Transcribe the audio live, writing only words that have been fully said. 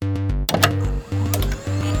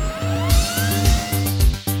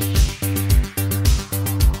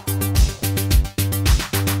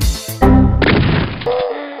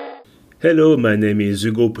Hello, my name is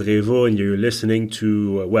Hugo Prevo, and you're listening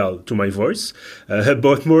to, to my voice,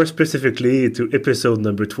 but more specifically to episode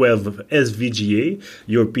number 12 of SVGA,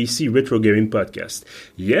 your PC Retro Gaming Podcast.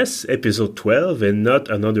 Yes, episode 12, and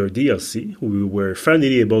not another DLC. We were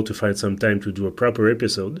finally able to find some time to do a proper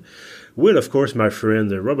episode. With, of course, my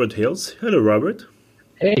friend Robert Hills. Hello, Robert.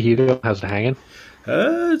 Hey, Hugo, how's it hanging?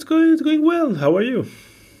 It's going well. How are you?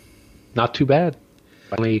 Not too bad.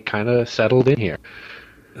 Finally kind of settled in here.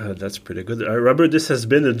 That's pretty good. Robert, this has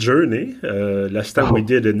been a journey. Last time we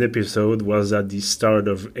did an episode was at the start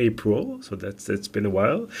of April, so it's been a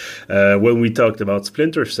while, when we talked about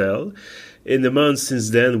Splinter Cell. In the months since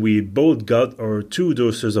then, we both got our 2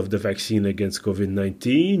 doses of the vaccine against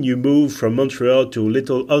COVID-19. You moved from Montreal to a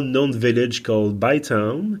little unknown village called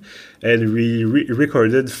Bytown, and we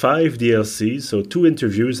recorded 5 DLCs, so 2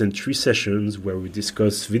 interviews and 3 sessions where we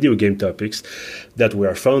discussed video game topics that we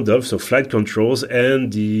are fond of, so flight controls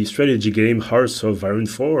and the strategy game Hearts of Iron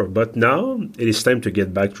 4. But now, it is time to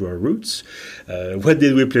get back to our roots. What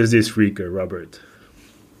did we play this week, Robert?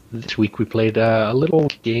 This week we played a little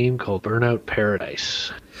game called Burnout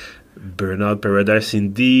Paradise. Burnout Paradise,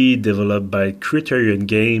 indeed, developed by Criterion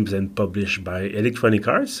Games and published by Electronic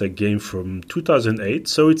Arts, a game from 2008.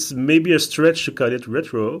 So it's maybe a stretch to call it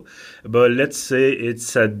retro, but let's say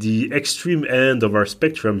it's at the extreme end of our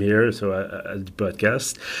spectrum here, so at the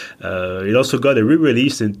podcast. It also got a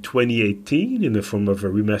re-release in 2018 in the form of a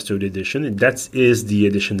remastered edition, and that is the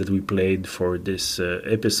edition that we played for this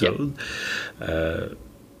episode. Yep.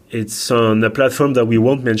 It's on a platform that we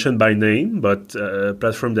won't mention by name, but a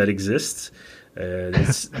platform that exists.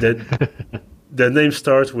 The name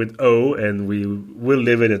starts with O, and we will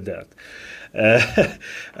leave it at that.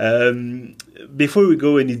 Before we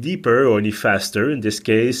go any deeper or any faster, in this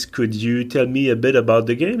case, could you tell me a bit about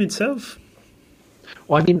the game itself?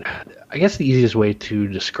 Well, I mean, I guess the easiest way to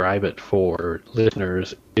describe it for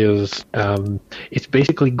listeners is it's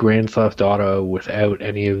basically Grand Theft Auto without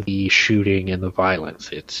any of the shooting and the violence.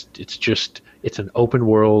 It's an open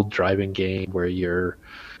world driving game where you're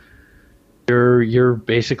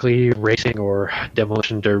basically racing or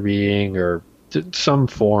demolition derbying or some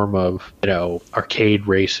form of arcade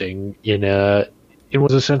racing it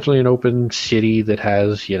was essentially an open city that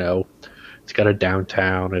has it's got a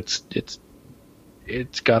downtown.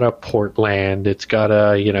 It's got a portland. It's got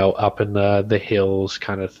a up in the hills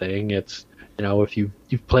kind of thing. It's if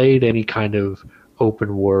you've played any kind of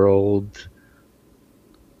open world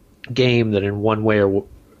game that in one way or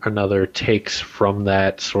another takes from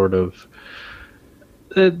that sort of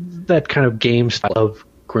that kind of game style of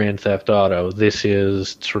Grand Theft Auto, this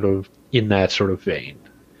is sort of in that sort of vein.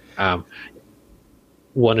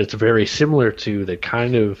 One it's very similar to that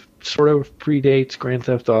kind of sort of predates Grand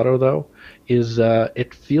Theft Auto though is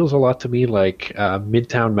it feels a lot to me like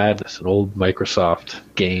Midtown Madness, an old Microsoft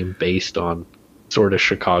game based on sort of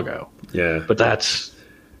Chicago. Yeah. But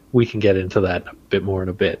we can get into that a bit more in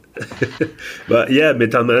a bit. But yeah,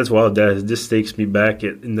 Midtown Madness, this takes me back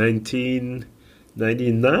in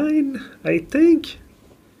 1999, I think.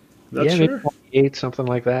 Not sure. Maybe 98, something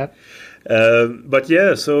like that. But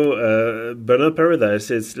yeah, so Burnout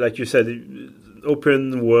Paradise, it's like you said,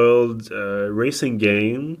 open world racing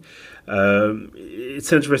game.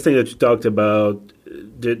 It's interesting that you talked about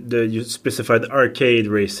you specified arcade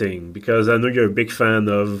racing, because I know you're a big fan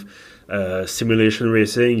of simulation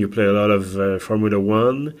racing. You play a lot of Formula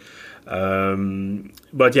One.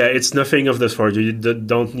 But yeah, it's nothing of the sort. You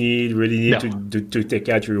don't really need to take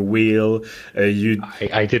out your wheel.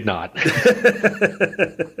 I did not.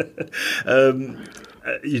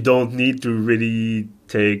 You don't need to really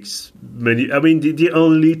take many. I mean, the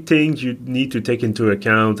only thing you need to take into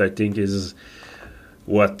account, I think, is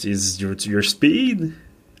what is your speed.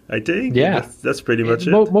 I think. Yeah, that's pretty much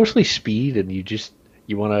it. Mostly speed, and you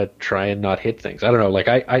want to try and not hit things. I don't know. Like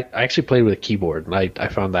I actually played with a keyboard, and I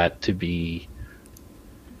found that to be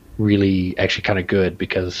really actually kind of good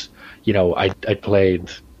because I played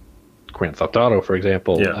Grand Theft Auto, for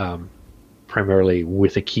example, primarily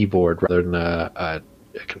with a keyboard rather than a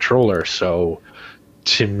controller. So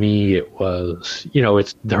to me, it was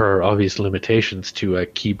there are obvious limitations to a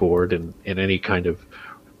keyboard in any kind of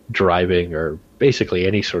driving or basically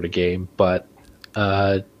any sort of game, but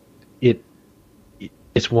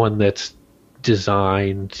it's one that's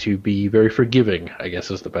designed to be very forgiving, I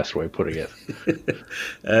guess is the best way of putting it.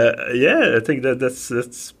 Yeah, I think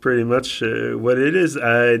that's pretty much what it is.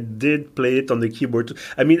 I did play it on the keyboard too.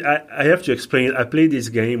 I mean, I have to explain. I played this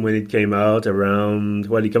game when it came out around,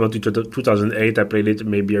 well, it came out in 2008. I played it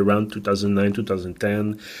maybe around 2009,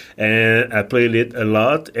 2010, and I played it a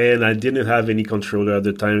lot. And I didn't have any controller at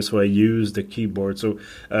the time, so I used the keyboard. So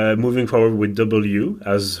moving forward with W,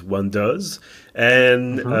 as one does,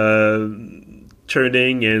 and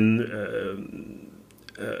turning and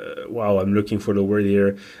wow, I'm looking for the word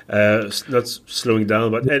here. Not slowing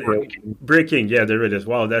down, but anyway, breaking. Yeah, there it is.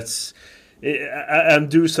 Wow, that's. I'm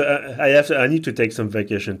due. So I have. I need to take some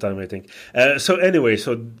vacation time, I think. So anyway,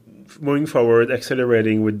 so moving forward,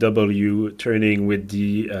 accelerating with W, turning with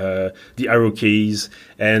the arrow keys,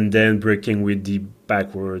 and then braking with the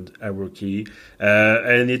backward arrow key,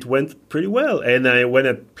 and it went pretty well. And when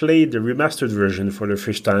I played the remastered version for the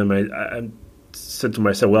first time, I said to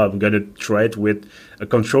myself, well, I'm going to try it with a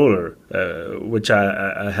controller, which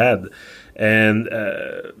I had. And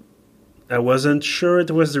I wasn't sure it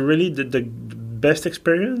was really the best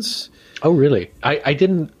experience. Oh, really? I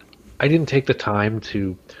didn't take the time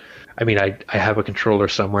to... I mean, I have a controller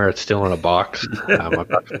somewhere. It's still in a box. I'm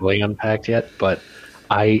not fully unpacked yet. But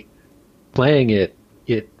playing it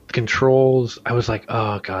controls... I was like,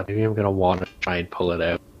 oh, God, maybe I'm going to want to try and pull it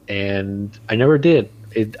out. And I never did.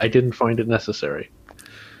 I didn't find it necessary.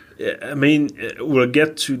 Yeah, I mean, we'll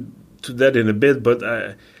get to that in a bit, but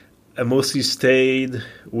I mostly stayed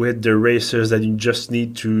with the racers that you just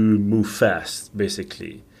need to move fast,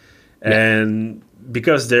 basically. Yeah. And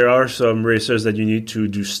because there are some racers that you need to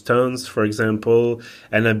do stunts, for example,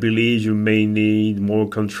 and I believe you may need more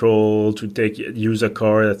control to use a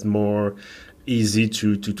car that's more easy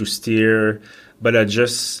to steer. But I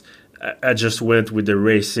just went with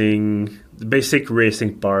the basic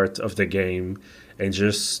racing part of the game, and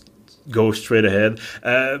just go straight ahead.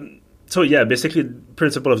 So yeah, basically, the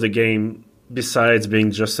principle of the game, besides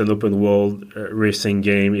being just an open world racing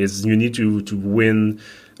game, is you need to win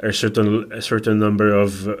a certain number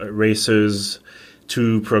of races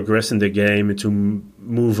to progress in the game and to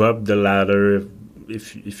move up the ladder,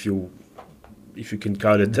 if you can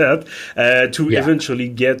call it that, to eventually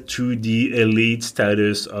get to the elite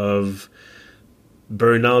status of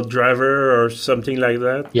burnout driver or something like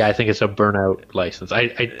that. Yeah, I think it's a burnout license.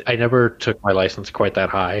 I never took my license quite that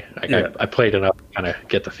high. I played enough to kind of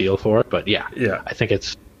get the feel for it, but yeah, I think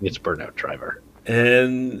it's burnout driver.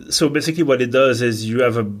 And so basically what it does is you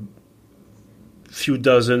have a few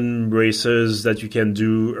dozen races that you can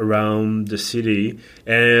do around the city,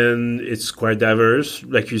 and it's quite diverse.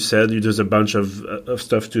 Like you said, there's a bunch of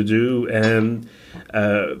stuff to do, and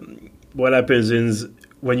what happens is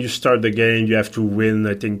when you start the game, you have to win,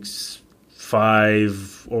 I think,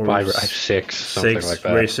 five or six like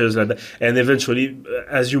races like that. And eventually,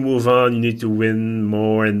 as you move on, you need to win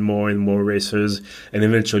more and more and more races. And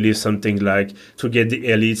eventually, something like, to get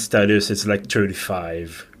the elite status, it's like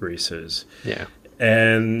 35 races. Yeah.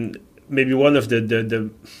 And maybe one of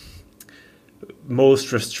the most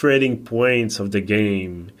frustrating points of the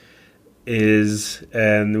game is,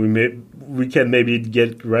 and we can maybe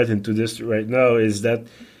get right into this right now, is that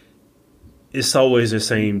it's always the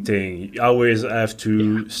same thing. You always have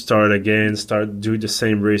to start again, do the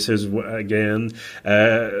same races again.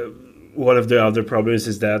 One of the other problems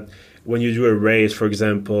is that when you do a race, for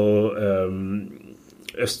example,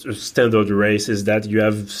 a standard race, is that you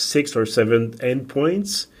have 6 or 7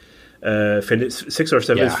 endpoints, 6 or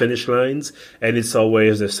 7 finish lines, and it's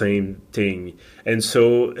always the same thing. And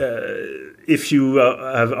so if you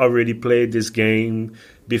have already played this game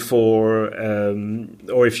before,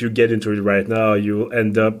 or if you get into it right now, you'll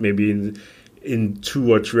end up maybe in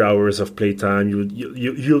 2 or 3 hours of playtime.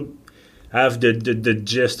 You'll have the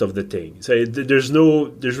gist of the thing. So there's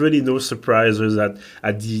really no surprises at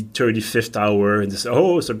the 35th hour, and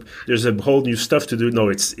so there's a whole new stuff to do. No,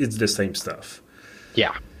 it's the same stuff.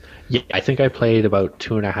 Yeah, I think I played about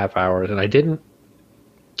 2.5 hours, and I didn't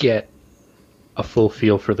get a full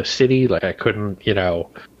feel for the city. Like, I couldn't,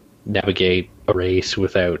 navigate a race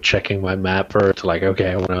without checking my map first. Like,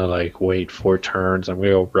 okay, I want to wait 4 turns. I'm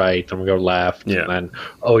gonna go right. I'm gonna go left. Yeah. And then,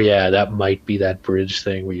 oh yeah, that might be that bridge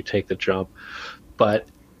thing where you take the jump. But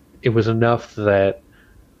it was enough that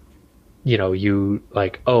you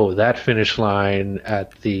that finish line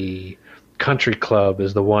at the country club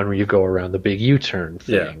is the one where you go around the big U-turn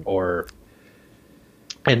thing,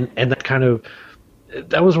 and that kind of,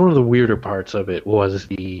 that was one of the weirder parts of it, was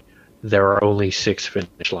there are only 6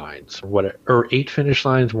 finish lines, or 8 finish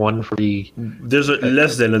lines, one for the... There's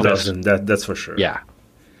less than a dozen, that's for sure. Yeah.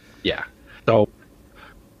 So,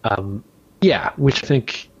 Yeah, which I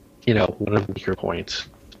think, one of the weaker points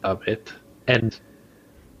of it. And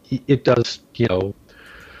it does,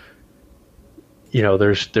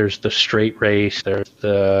 there's the straight race, there's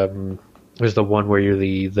the one where you're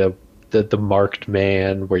the marked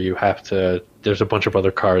man, where you have to, there's a bunch of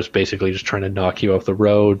other cars basically just trying to knock you off the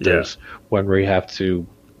road. Yeah. There's one where you have to,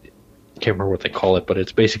 can't remember what they call it, but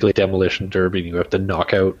it's basically demolition derby, and you have to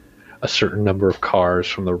knock out a certain number of cars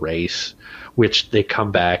from the race, which they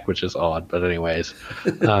come back, which is odd, but anyways.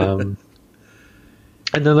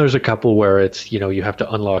 And then there's a couple where it's, you have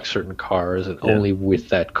to unlock certain cars, and only with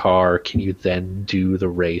that car can you then do the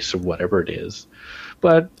race or whatever it is.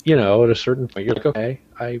 But, at a certain point, you're like, okay,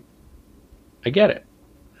 I get it.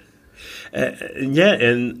 Yeah,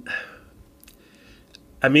 and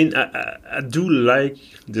I mean, I do like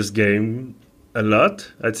this game a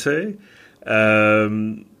lot, I'd say.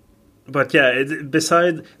 But yeah,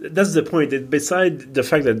 that's the point. Beside the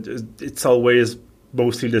fact that it's always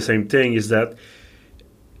mostly the same thing, is that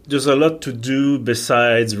there's a lot to do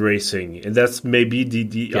besides racing, and that's maybe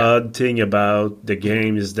the odd thing about the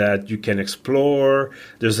game, is that you can explore.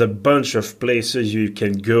 There's a bunch of places you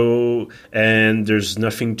can go, and there's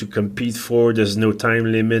nothing to compete for. There's no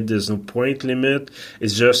time limit. There's no point limit.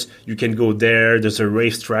 It's just you can go there. There's a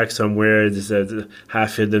racetrack somewhere. There's a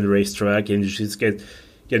half-hidden racetrack, and you just can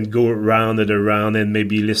go around and around, and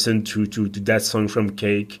maybe listen to that song from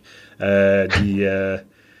Cake,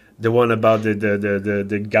 the one about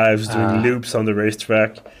the guy who's doing loops on the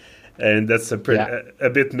racetrack, and that's a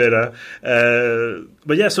bit meta.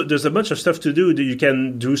 But yeah, so there's a bunch of stuff to do. You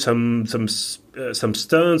can do some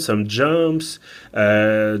stunts, some jumps.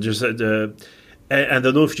 There's I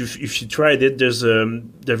don't know if you tried it. There's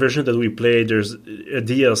the version that we played. There's a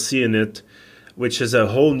DLC in it, which is a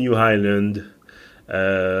whole new island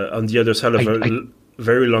on the other side of a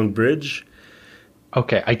very long bridge.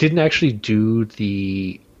 Okay, I didn't actually do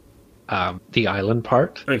the island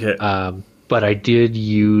part. Okay. But I did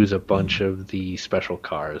use a bunch of the special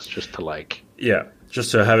cars just to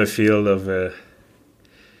just to have a feel of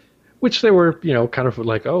which they were, kind of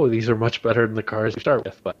like, oh, these are much better than the cars we start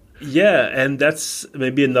with. But yeah, and that's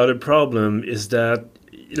maybe another problem, is that,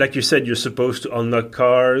 like you said, you're supposed to unlock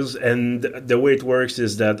cars, and the way it works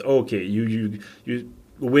is that, okay, you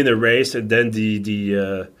win a race, and then the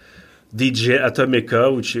DJ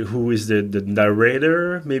Atomica, who is the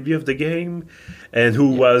narrator maybe of the game, and who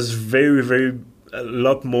was very, very a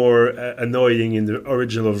lot more annoying in the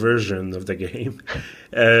original version of the game.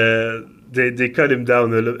 They cut him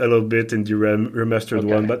down a little bit in the remastered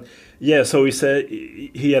one, but yeah. So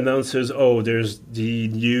he announces, oh, there's the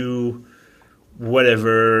new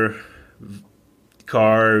whatever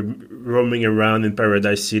car roaming around in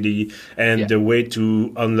Paradise City, and the way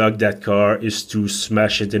to unlock that car is to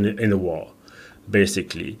smash it in a wall,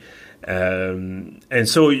 basically. And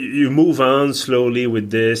so you move on slowly with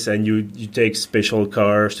this, and you take special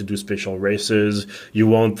cars to do special races.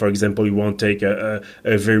 For example, you won't take a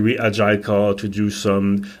very agile car to do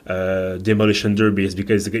some demolition derbies,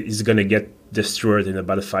 because it's going to get destroyed in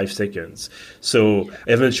about 5 seconds. So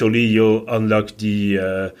eventually you'll unlock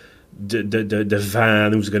the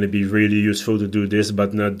van, who's going to be really useful to do this,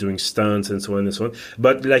 but not doing stunts and so on and so on.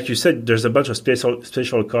 But like you said, there's a bunch of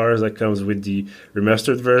special cars that comes with the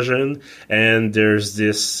remastered version, and there's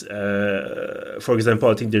this, for example,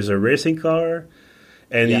 I think there's a racing car,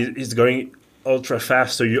 and it's going ultra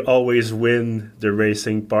fast, so you always win the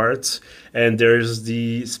racing parts. And there's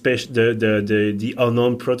the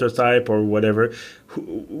unknown prototype or whatever,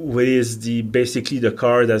 who is basically the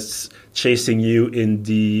car that's chasing you in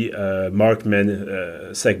the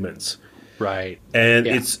Markman segments. Right. And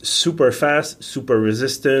it's super fast, super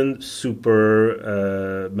resistant,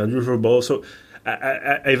 super maneuverable. So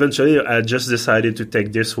I eventually just decided to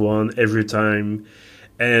take this one every time,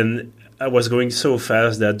 and I was going so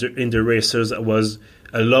fast that in the races I was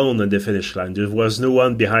alone on the finish line. There was no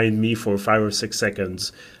one behind me for 5 or 6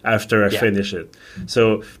 seconds after I finished it.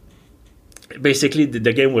 So basically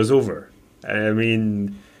the game was over. I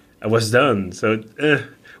mean, I was done. So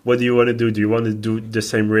what do you want to do? Do you want to do the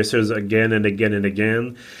same races again and again and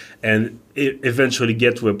again, and eventually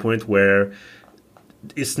get to a point where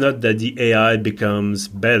it's not that the AI becomes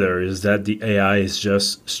better, it's that the AI is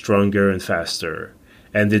just stronger and faster.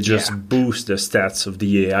 And they just boost the stats of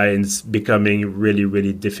the AI, and it's becoming really,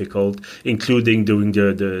 really difficult, including doing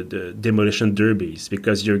the demolition derbies,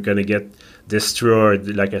 because you're going to get destroyed,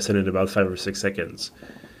 like I said, in about 5 or 6 seconds.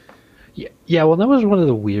 Yeah, well, that was one of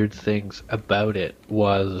the weird things about it,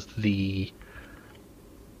 was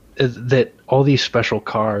that all these special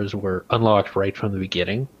cars were unlocked right from the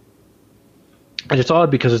beginning. And it's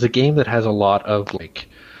odd because it's a game that has a lot of, like,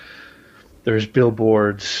 there's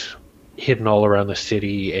billboards hidden all around the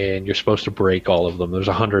city, and you're supposed to break all of them. There's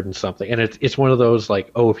 100 and something, and it's one of those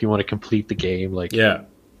like, oh, if you want to complete the game, like Yeah.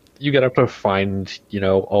 you got to find,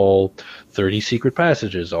 all 30 secret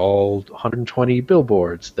passages, all 120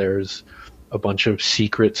 billboards. There's a bunch of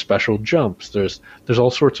secret special jumps. There's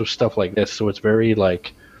all sorts of stuff like this. So it's very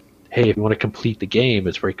like, hey, if you want to complete the game,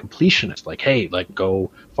 it's very completionist. Like, hey, like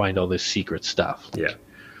go find all this secret stuff. Yeah.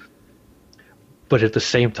 But at the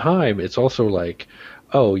same time, it's also like,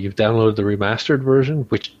 oh, you've downloaded the remastered version,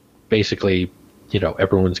 which basically,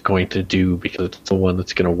 everyone's going to do because it's the one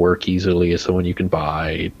that's going to work easily. It's the one you can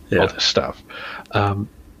buy, all this stuff.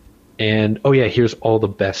 And, oh, yeah, here's all the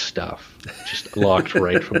best stuff, just locked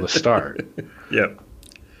right from the start. Yeah.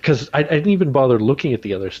 Because I didn't even bother looking at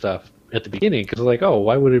the other stuff at the beginning because I was like, oh,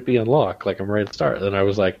 why would it be unlocked? Like, I'm right at the start. And then I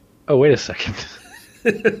was like, oh, wait a second.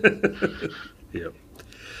 Yeah.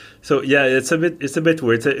 So yeah, it's a bit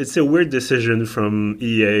weird. It's a weird decision from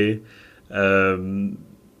EA.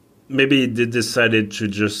 Maybe they decided to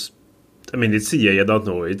just. I mean, it's EA. I don't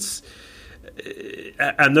know.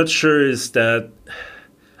 I'm not sure. Is that?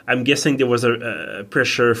 I'm guessing there was a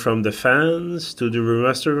pressure from the fans to do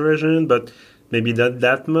remastered version, but maybe not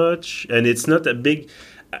that much. And it's not a big.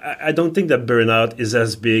 I don't think that Burnout is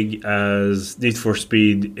as big as Need for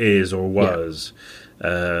Speed is or was. Yeah.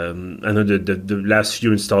 I know the last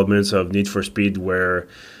few installments of Need for Speed were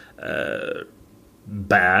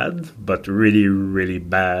bad, but really, really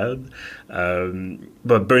bad.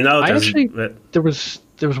 But Burnout, there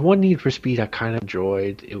was one Need for Speed I kind of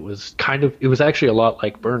enjoyed. It was actually a lot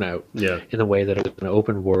like Burnout, in the way that it was an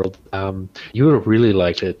open world. You would have really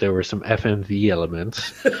liked it. There were some FMV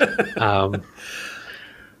elements.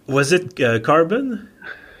 Was it Carbon?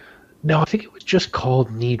 No, I think it was just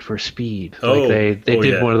called Need for Speed. Like they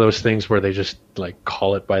did one of those things where they just like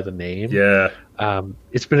call it by the name. Yeah.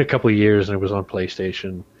 It's been a couple of years and it was on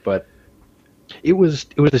PlayStation, but it was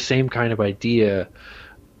the same kind of idea,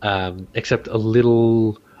 except a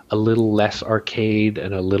little less arcade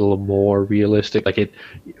and a little more realistic. Like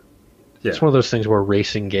it's one of those things where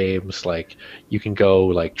racing games, like you can go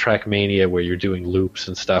like Trackmania where you're doing loops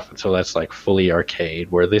and stuff, and so that's like fully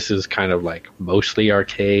arcade, where this is kind of like mostly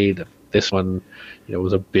arcade. This one,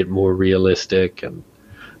 was a bit more realistic, and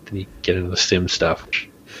then you get into the sim stuff, which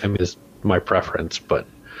I mean is my preference, but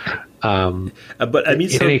but I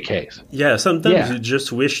mean, in any case, sometimes you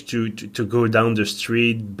just wish to go down the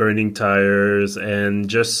street, burning tires, and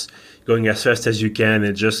just going as fast as you can,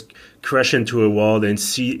 and just crash into a wall and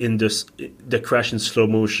see in the crash in slow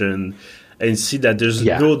motion, and see that there's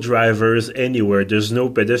no drivers anywhere. There's no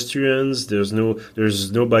pedestrians. There's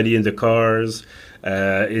nobody in the cars.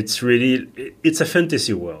 It's a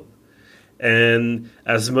fantasy world. And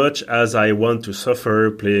as much as I want to suffer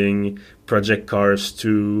playing Project Cars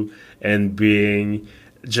 2 and being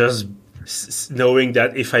just knowing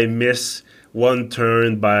that if I miss one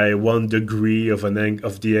turn by 1 degree of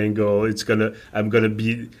the angle, I'm gonna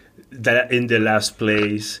be that in the last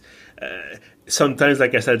place. Sometimes,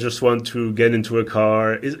 like I said, I just want to get into a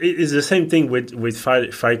car. It's the same thing with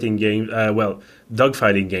fighting games.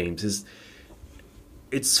 Dogfighting games.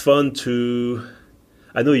 It's fun to.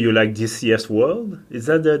 I know you like DCS World. Is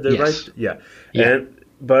that the right? Yeah.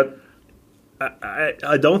 But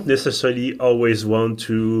I don't necessarily always want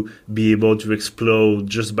to be able to explode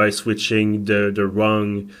just by switching the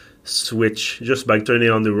wrong switch, just by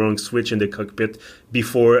turning on the wrong switch in the cockpit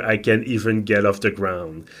before I can even get off the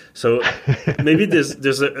ground. So maybe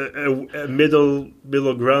there's a middle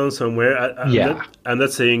ground somewhere. I'm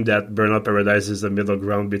not saying that Burnout Paradise is a middle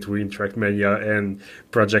ground between Trackmania and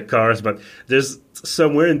Project Cars, but there's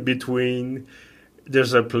somewhere in between.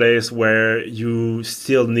 There's a place where you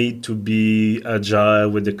still need to be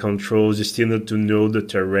agile with the controls. You still need to know the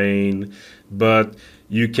terrain, but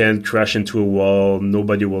you can crash into a wall.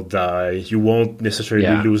 Nobody will die. You won't necessarily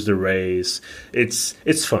lose the race. It's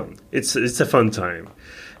fun. It's a fun time.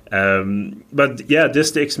 But yeah,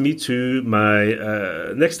 this takes me to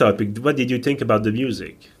my next topic. What did you think about the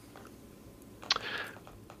music?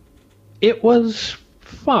 It was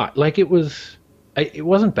fun. Like it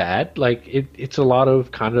wasn't bad. Like it's a lot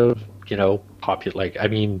of kind of popular. Like I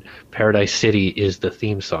mean, Paradise City is the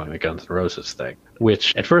theme song, the Guns N' Roses thing.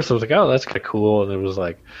 Which at first I was like, oh, that's kind of cool, and it was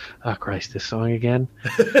like, oh Christ, this song again.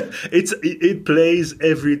 It plays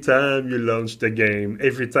every time you launch the game.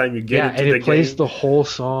 Every time you get into the game, it plays the whole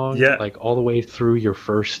song, like all the way through your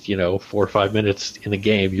first 4 or 5 minutes in the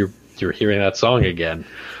game. You're hearing that song again,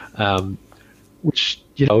 which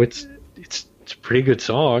it's a pretty good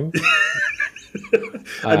song.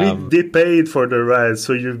 I mean, they paid for the rights,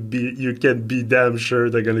 so you can be damn sure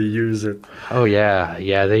they're gonna use it. Oh yeah,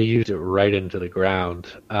 they used it right into the ground.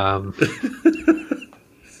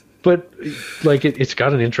 But like it's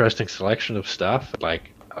got an interesting selection of stuff.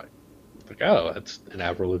 Like oh, that's an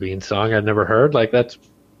Avril Lavigne song I'd never heard. Like that's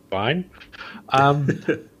fine.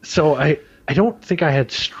 So I don't think I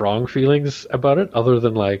had strong feelings about it, other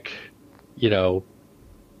than like, you know,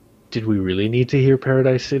 did we really need to hear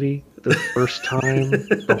Paradise City the first time,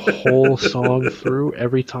 the whole song through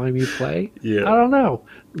every time you play? Yeah. I don't know.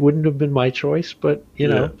 Wouldn't have been my choice, but you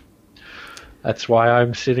know, that's why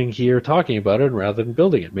I'm sitting here talking about it rather than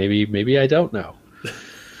building it. Maybe I don't know.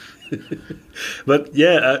 But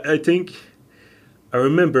yeah, I think I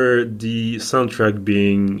remember the soundtrack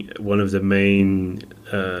being one of the main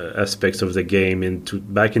aspects of the game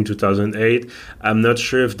back in 2008. I'm not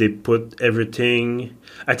sure if they put everything.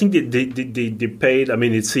 I think they paid. I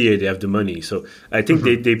mean, it's EA, they have the money, so I think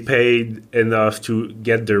they paid enough to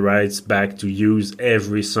get the rights back to use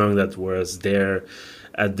every song that was there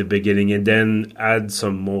at the beginning, and then add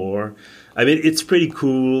some more. I mean, it's pretty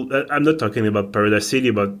cool. I'm not talking about Paradise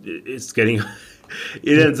City, but it's getting.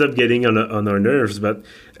 It ends up getting on our nerves, but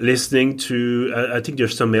listening to, I think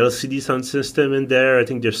there's some LCD sound system in there. I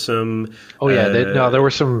think there's some. Oh yeah, there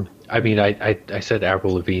were some. I mean, I said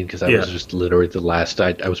Avril Lavigne because that was just literally the last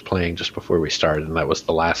I was playing just before we started, and that was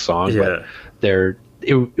the last song. Yeah. But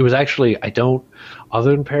it was actually,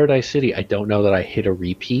 other than Paradise City, I don't know that I hit a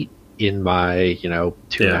repeat in my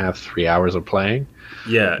 2.5, 3 hours of playing.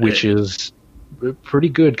 Yeah, which is pretty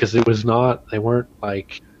good because it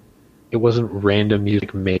wasn't random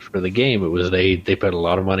music made for the game. It was they put a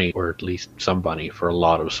lot of money, or at least some money, for a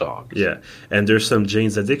lot of songs. Yeah, and there's some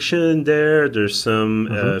Jane's Addiction in there. There's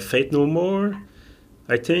some Fate No More,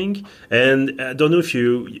 I think. And I don't know if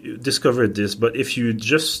you discovered this, but if you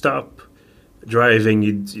just stop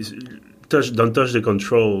driving, don't touch the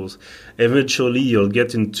controls, eventually you'll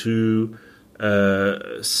get into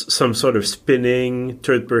some sort of spinning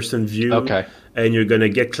third-person view. Okay. And you're gonna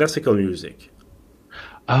get classical music.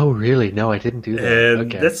 Oh, really? No, I didn't do that.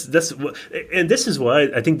 And okay. and this is why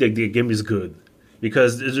I think the game is good,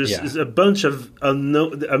 because there's a bunch of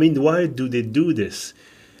unknown. I mean, why do they do this?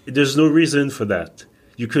 There's no reason for that.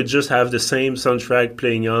 You could just have the same soundtrack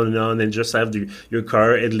playing on and just have your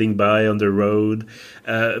car idling by on the road.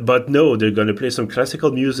 But no, they're going to play some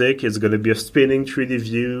classical music. It's going to be a spinning 3D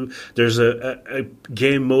view. There's a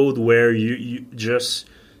game mode where you just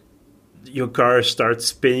your car starts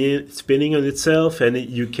spinning on itself, and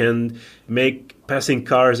you can make passing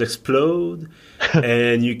cars explode,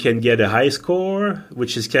 and you can get a high score,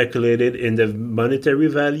 which is calculated in the monetary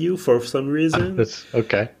value for some reason. That's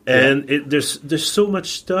okay. And there's so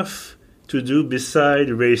much stuff to do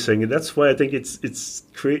beside racing, and that's why I think it's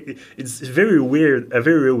very weird, a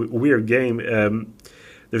very weird game.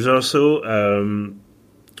 There's also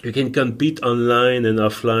you can compete online and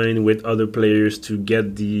offline with other players to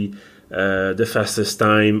get the fastest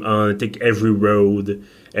time on, I think, every road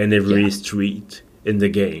and every street in the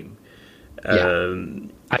game.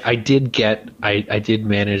 I did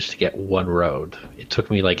manage to get one road. It took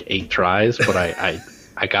me like 8 tries, but I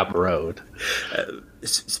got the road.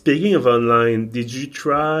 Speaking of online, did you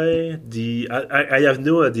try I have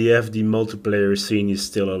no idea if the multiplayer scene is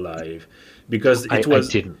still alive, because I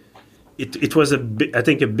didn't. It was a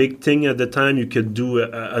big thing at the time. You could do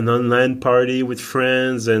an online party with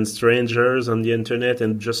friends and strangers on the internet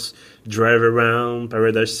and just drive around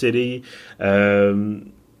Paradise City.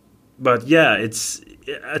 But yeah,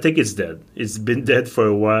 I think it's dead. It's been dead for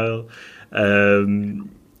a while.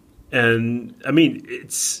 And I mean,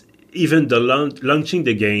 it's even the launching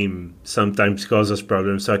the game sometimes causes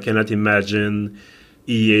problems. So I cannot imagine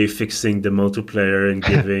EA fixing the multiplayer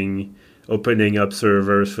and opening up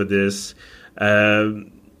servers for this.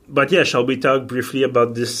 But yeah, shall we talk briefly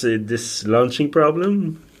about this launching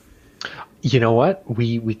problem? You know what?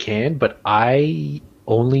 We can, but I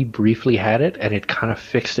only briefly had it, and it kind of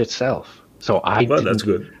fixed itself. So that's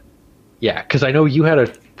good. Yeah, because I know you had a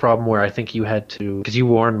problem where I think you had to, because you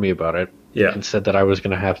warned me about it. Yeah. And said that I was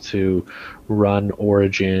going to have to run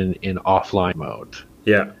Origin in offline mode.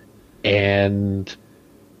 Yeah. And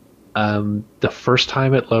the first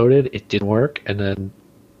time it loaded, it didn't work, and then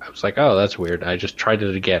I was like, "Oh, that's weird." I just tried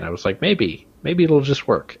it again. I was like, "Maybe it'll just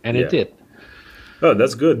work," and it did. Oh,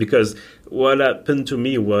 that's good, because what happened to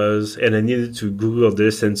me was, and I needed to Google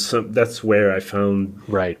this, and that's where I found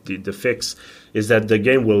the fix, is that the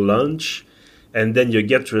game will launch, and then you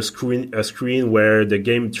get to a screen where the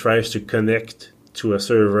game tries to connect to a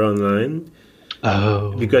server online.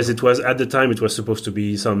 Oh, because it was at the time it was supposed to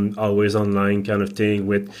be some always online kind of thing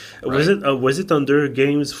with right. was it under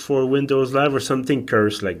Games for Windows Live or something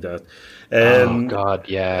cursed like that, Oh and God,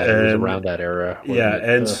 yeah, it was and around that era, wasn't yeah, it?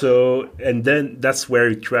 and Ugh. so and then that's where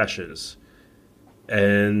it crashes,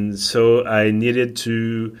 and so I needed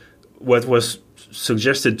to what was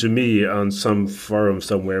suggested to me on some forum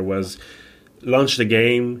somewhere was launch the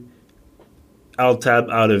game, alt tab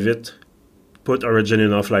out of it, put Origin in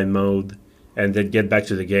offline mode, and then get back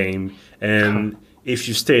to the game. And if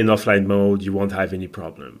you stay in offline mode, you won't have any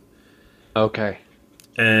problem. Okay.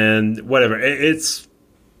 And whatever,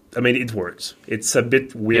 I mean, it works. It's a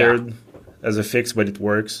bit Yeah. weird as a fix, but it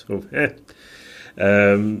works. So,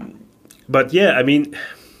 but yeah, I mean,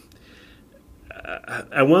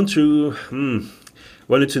 I wanted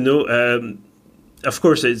to know. Of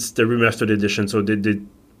course, it's the remastered edition, so they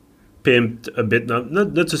pimped a bit.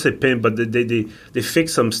 Not to say pimp, but they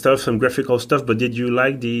fixed some stuff, some graphical stuff. But did you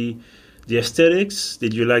like the aesthetics?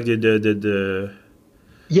 Did you like the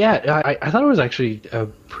Yeah, I thought it was actually a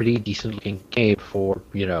pretty decent looking game for,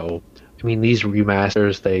 I mean, these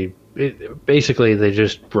remasters, basically they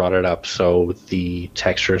just brought it up so the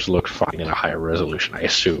textures looked fine in a higher resolution, I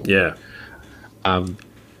assume. yeah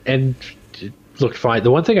And it looked fine.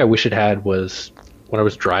 The one thing I wish it had was when I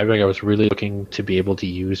was driving, I was really looking to be able to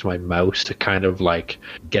use my mouse to kind of like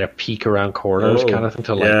get a peek around corners kind of thing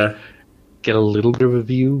to like yeah get a little bit of a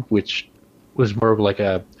view, which was more of like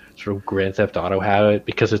a sort of Grand Theft Auto habit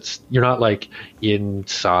because you're not like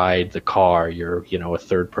inside the car, you're a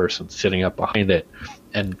third person sitting up behind it,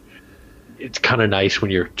 and it's kind of nice when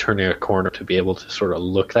you're turning a corner to be able to sort of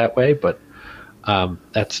look that way, but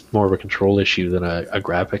that's more of a control issue than a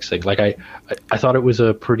graphics thing. Like I thought it was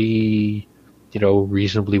a pretty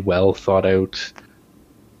reasonably well thought out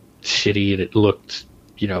city, and it looked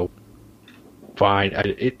fine.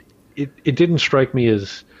 It didn't strike me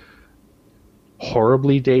as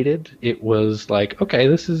horribly dated. It was like, okay,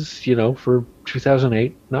 this is for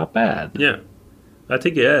 2008, not bad. yeah. I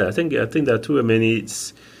think that too. I mean,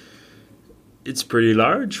 it's pretty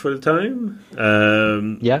large for the time.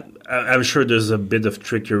 Yeah, I'm sure there's a bit of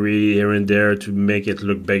trickery here and there to make it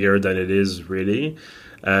look bigger than it is really.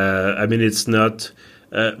 I mean, it's not.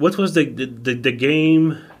 What was the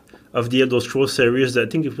game of the Elder Scrolls series? I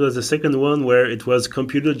think it was the second one where it was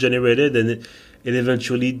computer generated and it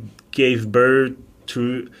eventually gave birth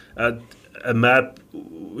to a map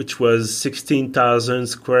which was 16,000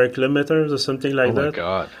 square kilometers or something like oh my that.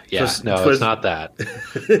 god, yeah, It it's not that.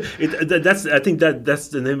 that's I think that's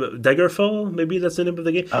the name of Daggerfall. Maybe that's the name of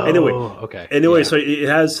the game. Oh, okay, Anyway, yeah. so it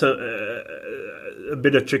has a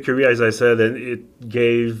bit of trickery, as I said, and it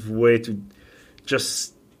gave way to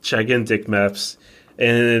just gigantic maps.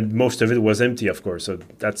 And most of it was empty, of course, so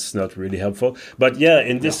that's not really helpful. But yeah,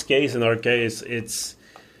 in this case, in our case, it's.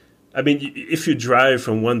 I mean, if you drive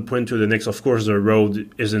from one point to the next, of course, the road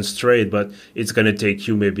isn't straight, but it's going to take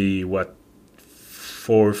you maybe,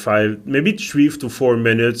 4, 5, maybe 3 to 4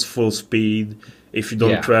 minutes full speed. If you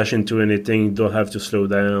don't Yeah. crash into anything, you don't have to slow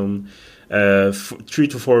down. 3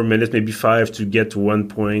 to 4 minutes, maybe 5, to get to one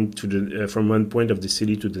point from one point of the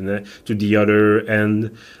city to the other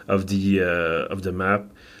end of the map.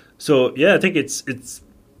 So yeah, I think it's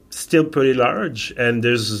still pretty large, and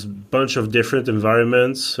there's a bunch of different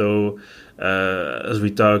environments. So as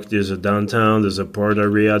we talked, there's a downtown, there's a port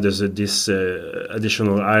area, there's this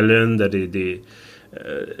additional island that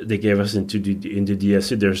they gave us in the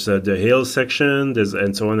DLC. There's the hill section,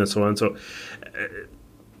 and so on and so on. So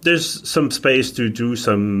there's some space to do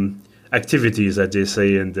some activities, that they say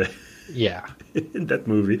Yeah. in that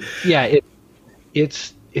movie. Yeah,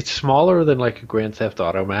 it's smaller than like a Grand Theft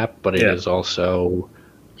Auto map, but it Yeah. is also,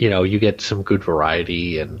 you get some good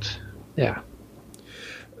variety, and yeah.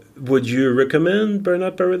 Would you recommend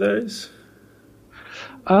Burnout Paradise?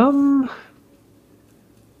 Um,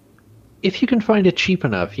 if you can find it cheap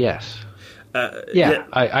enough, yes. Yeah,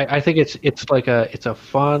 I think it's like it's a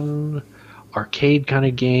fun arcade kind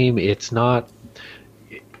of game. It's not,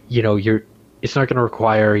 it's not going to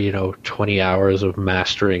require 20 hours of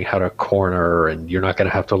mastering how to corner, and you're not going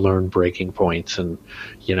to have to learn breaking points, and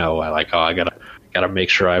I gotta make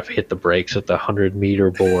sure I've hit the brakes at the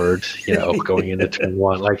 100-meter board, going into turn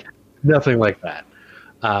one, like nothing like that.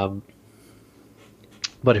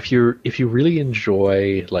 But if you really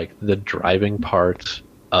enjoy like the driving parts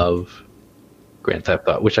of Grand Theft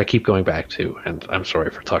Auto, which I keep going back to, and I'm sorry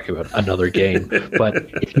for talking about another game, but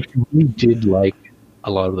if you really did like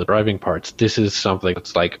a lot of the driving parts, this is something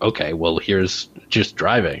that's like, okay, well, here's just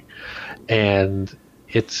driving, and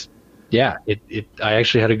it's I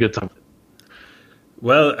actually had a good time.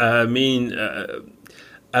 Well, I mean,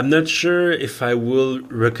 I'm not sure if I will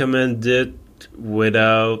recommend it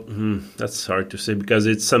without. That's hard to say because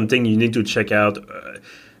it's something you need to check out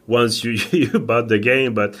once you you bought the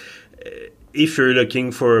game. But if you're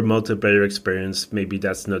looking for a multiplayer experience, maybe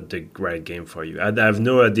that's not the right game for you. I have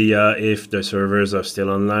no idea if the servers are still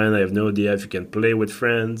online. I have no idea if you can play with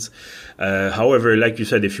friends. However, like you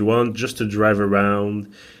said, if you want just to drive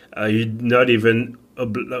around, you're not even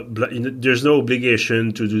there's no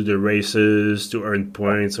obligation to do the races to earn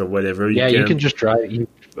points or whatever. You can just drive.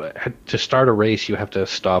 To start a race, you have to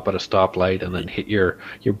stop at a stoplight and then hit your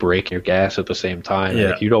brake and your gas at the same time. Yeah.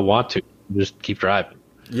 And if you don't want to, just keep driving.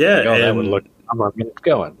 Yeah, like, that would look. I'm not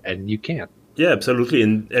going, and you can't. Yeah, absolutely,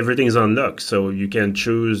 and everything is unlocked, so you can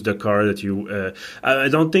choose the car that you. I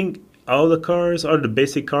don't think all the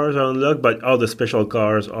basic cars are unlocked, but all the special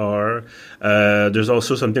cars are. There's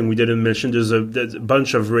also something we didn't mention. There's a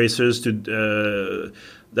bunch of races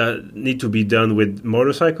that need to be done with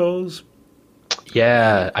motorcycles.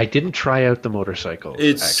 Yeah, I didn't try out the motorcycles,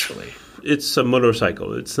 actually. It's a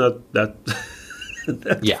motorcycle. It's not that,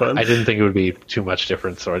 that fun. I didn't think it would be too much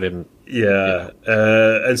different, so I didn't. Yeah.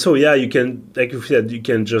 And so, you can, like you said, you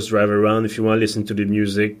can just drive around if you want to listen to the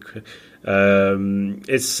music.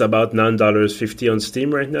 It's about $9.50 on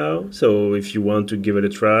Steam right now. So if you want to give it a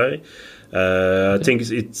try, I think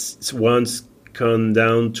it's once gone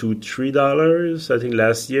down to $3, I think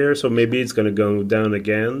last year. So maybe it's going to go down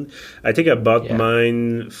again. I think I bought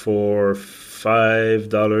mine for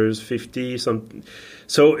 $5.50 something.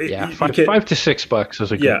 So $5 to $6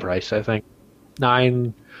 is a good price, I think.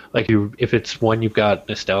 $9, if it's one you've got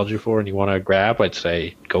nostalgia for and you want to grab, I'd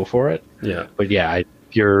say go for it. Yeah. But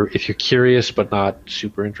if you're curious but not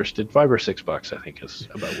super interested, $5 or $6 I think is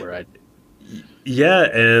about where I'd. Yeah,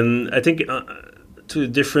 and I think to the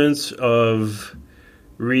difference of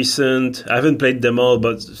recent, I haven't played them all,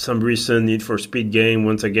 but some recent Need for Speed game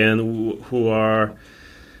once again who are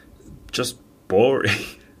just boring.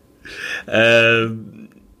 And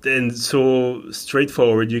so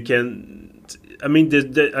straightforward. You can, I mean,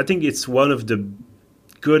 I think it's one of the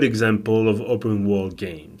good example of open world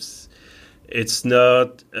games. It's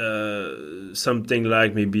not something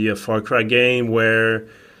like maybe a Far Cry game where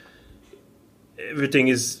everything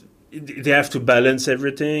is, they have to balance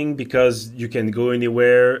everything because you can go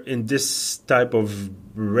anywhere. In this type of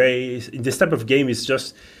game, it's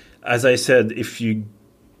just, as I said, if you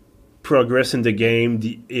progress in the game,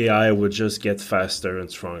 the AI will just get faster and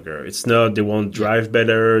stronger. It's not, they won't drive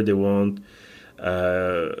better, they won't,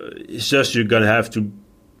 it's just you're going to have to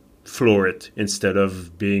floor it instead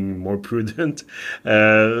of being more prudent.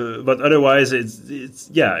 But otherwise, it's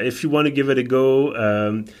if you want to give it a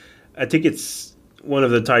go, I think it's one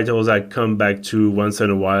of the titles I come back to once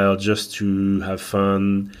in a while just to have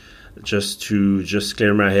fun, just to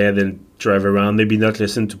clear my head and drive around. Maybe not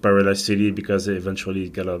listen to Paradise City because it eventually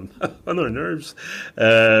got on our nerves.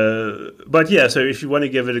 But so if you want to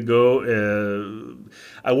give it a go,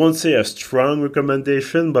 I won't say a strong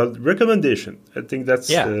recommendation, but recommendation. I think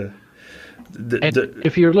that's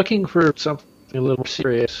if you're looking for something a little more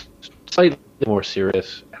serious, slightly more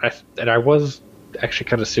serious, and I was actually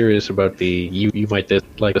kind of serious about you might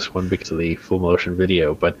like this one because of the full motion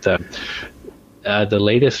video, but the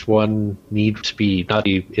latest one, Need for Speed,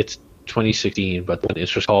 it's 2016, but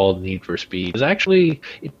it's just called Need for Speed.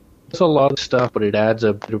 It does a lot of stuff, but it adds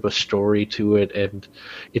a bit of a story to it, and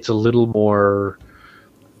it's a little more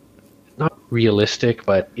not realistic,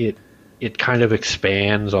 but it kind of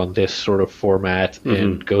expands on this sort of format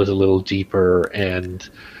and goes a little deeper, and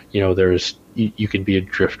there's you can be a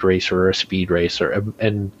drift racer or a speed racer,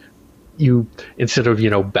 and you, instead of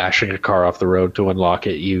bashing a car off the road to unlock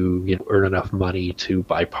it, you earn enough money to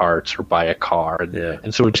buy parts or buy a car,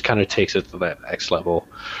 and so it just kind of takes it to that next level.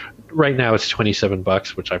 Right now it's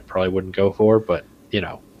 $27, which I probably wouldn't go for, but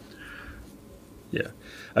yeah,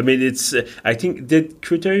 I mean, it's I think, did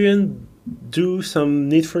Criterion do some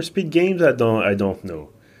Need for Speed games? I don't know,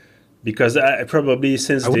 because I probably,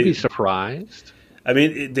 since I would be surprised. I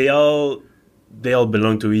mean, they all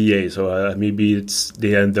belong to EA, so maybe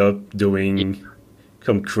they end up doing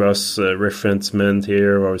some cross referencement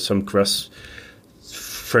here or some cross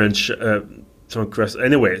French, some cross.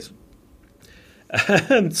 Anyways,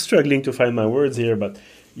 I'm struggling to find my words here, but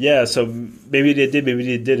so maybe they did, maybe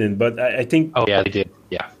they didn't. But I think. Oh yeah, they did.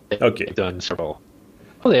 Yeah. They've done several.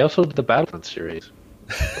 Oh, they also did the Battlefront series.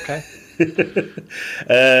 Okay.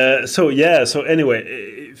 So anyway,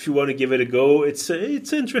 if you want to give it a go, it's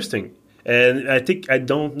interesting. And I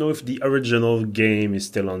don't know if the original game is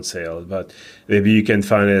still on sale, but maybe you can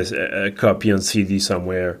find a copy on CD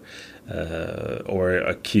somewhere. or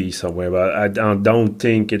a key somewhere, but I don't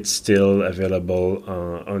think it's still available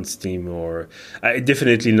on Steam, or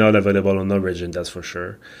definitely not available on Origin, that's for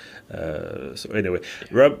sure. So anyway,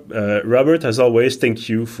 Robert, as always, thank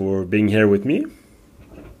you for being here with me.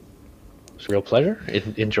 It's a real pleasure.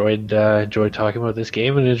 Enjoyed talking about this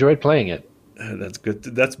game and enjoyed playing it. That's good.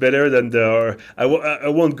 That's better than I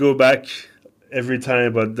won't go back every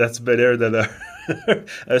time, but that's better than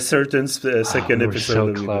a certain second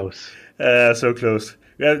episode. So close. So close.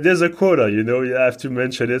 Yeah, there's a quota, you have to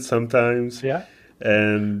mention it sometimes. Yeah.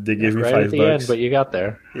 And they give me right $5. At the end, but you got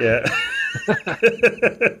there. Yeah.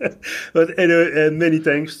 But anyway, many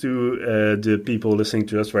thanks to the people listening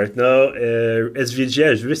to us right now. SVG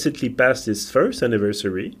has recently passed its first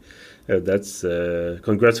anniversary. That's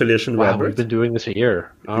congratulations, wow, Robert. We've been doing this a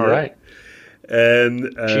year. All right.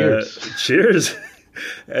 And cheers. Cheers.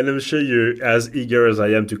 And I'm sure you're as eager as I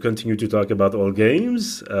am to continue to talk about all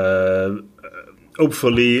games.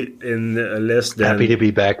 Hopefully in less than... Happy to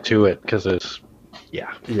be back to it, because it's...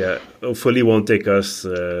 Yeah. Yeah. Hopefully it won't take us,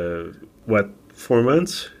 4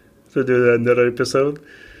 months to do another episode?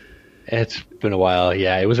 It's been a while.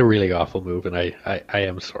 Yeah, it was a really awful move, and I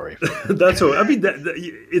am sorry. That's all. I mean,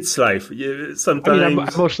 it's life. Sometimes... I'm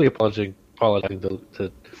mostly apologizing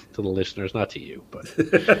to the listeners, not to you. But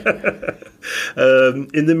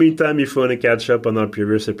in the meantime, if you want to catch up on our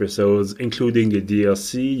previous episodes, including the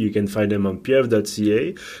DLC, you can find them on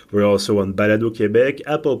pieuvre.ca. We're also on Balado Quebec,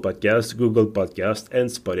 Apple Podcasts, Google Podcasts, and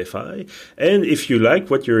Spotify. And if you like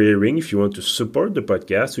what you're hearing, if you want to support the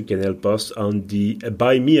podcast, you can help us on the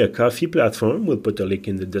Buy Me a Coffee platform. We'll put a link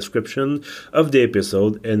in the description of the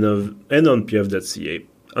episode and on pieuvre.ca.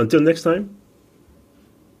 Until next time.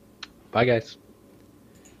 Bye, guys.